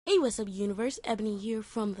Hey, what's up, universe? Ebony here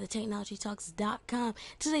from TheTechnologyTalks.com.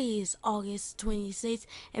 Today is August 26th,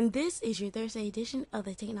 and this is your Thursday edition of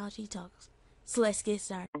the Technology Talks. So let's get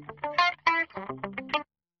started.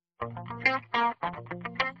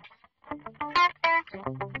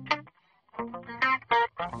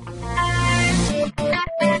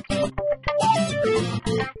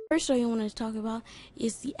 First story I want to talk about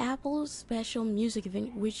is the Apple Special Music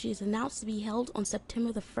Event, which is announced to be held on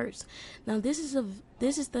September the 1st. Now, this is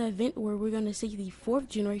the event where we're going to see the 4th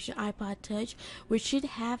generation iPod Touch, which should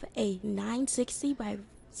have a 960 by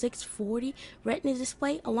 640 Retina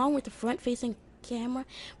display, along with the front-facing camera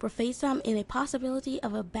for FaceTime and a possibility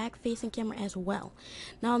of a back-facing camera as well.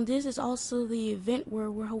 Now, this is also the event where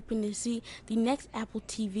we're hoping to see the next Apple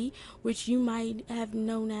TV, which you might have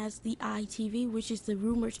known as the iTV, which is the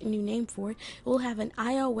rumored new name for it. It will have an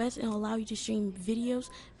iOS and will allow you to stream videos,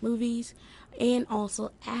 movies, and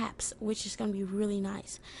also apps, which is going to be really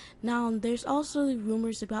nice. Now, there's also the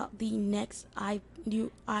rumors about the next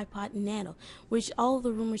new iPod Nano, which all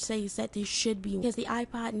the rumors say is that there should be, because the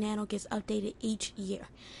iPod Nano gets updated each year.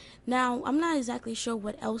 Now, I'm not exactly sure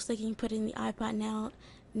what else they can put in the iPod Nano.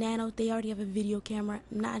 They already have a video camera.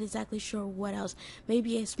 I'm not exactly sure what else.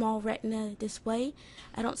 Maybe a small Retina display.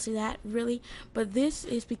 I don't see that really. But this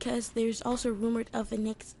is because there's also rumored of the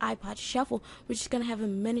next iPod Shuffle, which is going to have a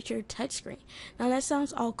miniature touchscreen. Now, that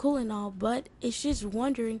sounds all cool and all, but I'm just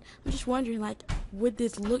wondering, like, would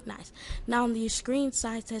this look nice? Now, on the screen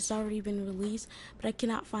size has already been released, but I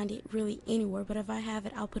cannot find it really anywhere. But if I have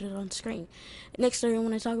it, I'll put it on screen. Next story I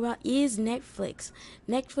want to talk about is Netflix.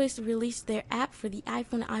 Netflix released their app for the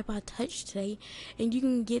iPhone and iPod Touch today, and you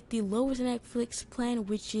can get the lowest Netflix plan,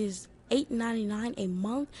 which is $8.99 a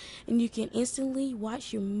month, and you can instantly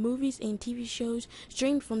watch your movies and TV shows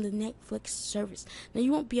streamed from the Netflix service. Now,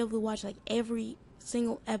 you won't be able to watch like every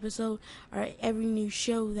single episode or every new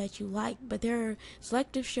show that you like, but there are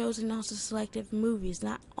selective shows and also selective movies.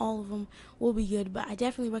 Not all of them will be good, but I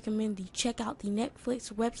definitely recommend you check out the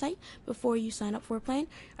Netflix website before you sign up for a plan,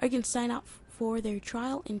 or you can sign up for their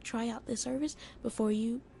trial and try out the service before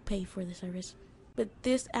you pay for the service. But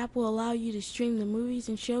this app will allow you to stream the movies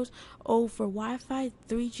and shows over Wi-Fi,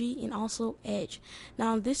 3G, and also Edge.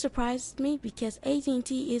 Now, this surprised me because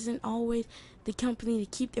AT&T isn't always the company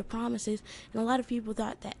to keep their promises, and a lot of people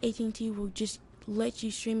thought that AT&T will just let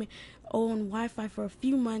you stream it on Wi-Fi for a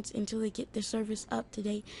few months until they get the service up to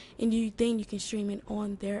date, and then you can stream it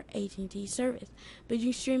on their AT&T service. But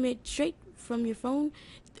you stream it straight from your phone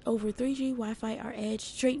over 3G, Wi-Fi, or Edge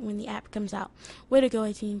straight when the app comes out. Way to go,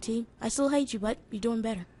 AT&T. I still hate you, but you're doing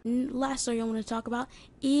better. Last story I want to talk about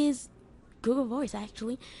is Google Voice,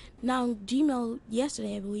 actually. Now, Gmail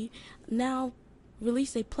yesterday, I believe, now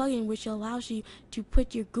released a plugin which allows you to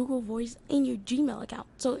put your Google Voice in your Gmail account.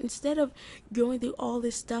 So instead of going through all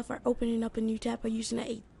this stuff or opening up a new tab or using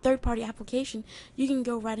a third-party application, you can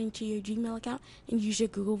go right into your Gmail account and use your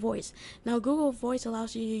Google Voice. Now, Google Voice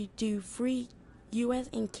allows you to do free US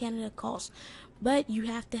and Canada calls, but you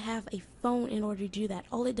have to have a phone in order to do that.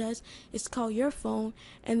 All it does is call your phone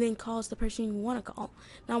and then calls the person you want to call.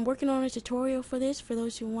 Now, I'm working on a tutorial for this for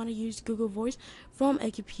those who want to use Google Voice from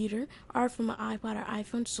a computer or from an iPod or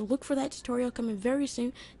iPhone, so look for that tutorial coming very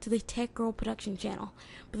soon to the Tech Girl production channel.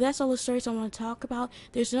 But that's all the stories I want to talk about.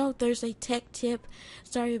 There's no Thursday tech tip.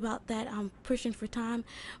 Sorry about that. I'm pushing for time,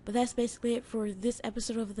 but that's basically it for this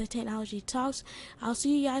episode of the Technology Talks. I'll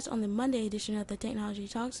see you guys on the Monday edition of the Technology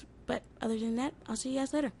Talks. But other than that, I'll see you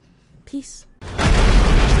guys later. Peace.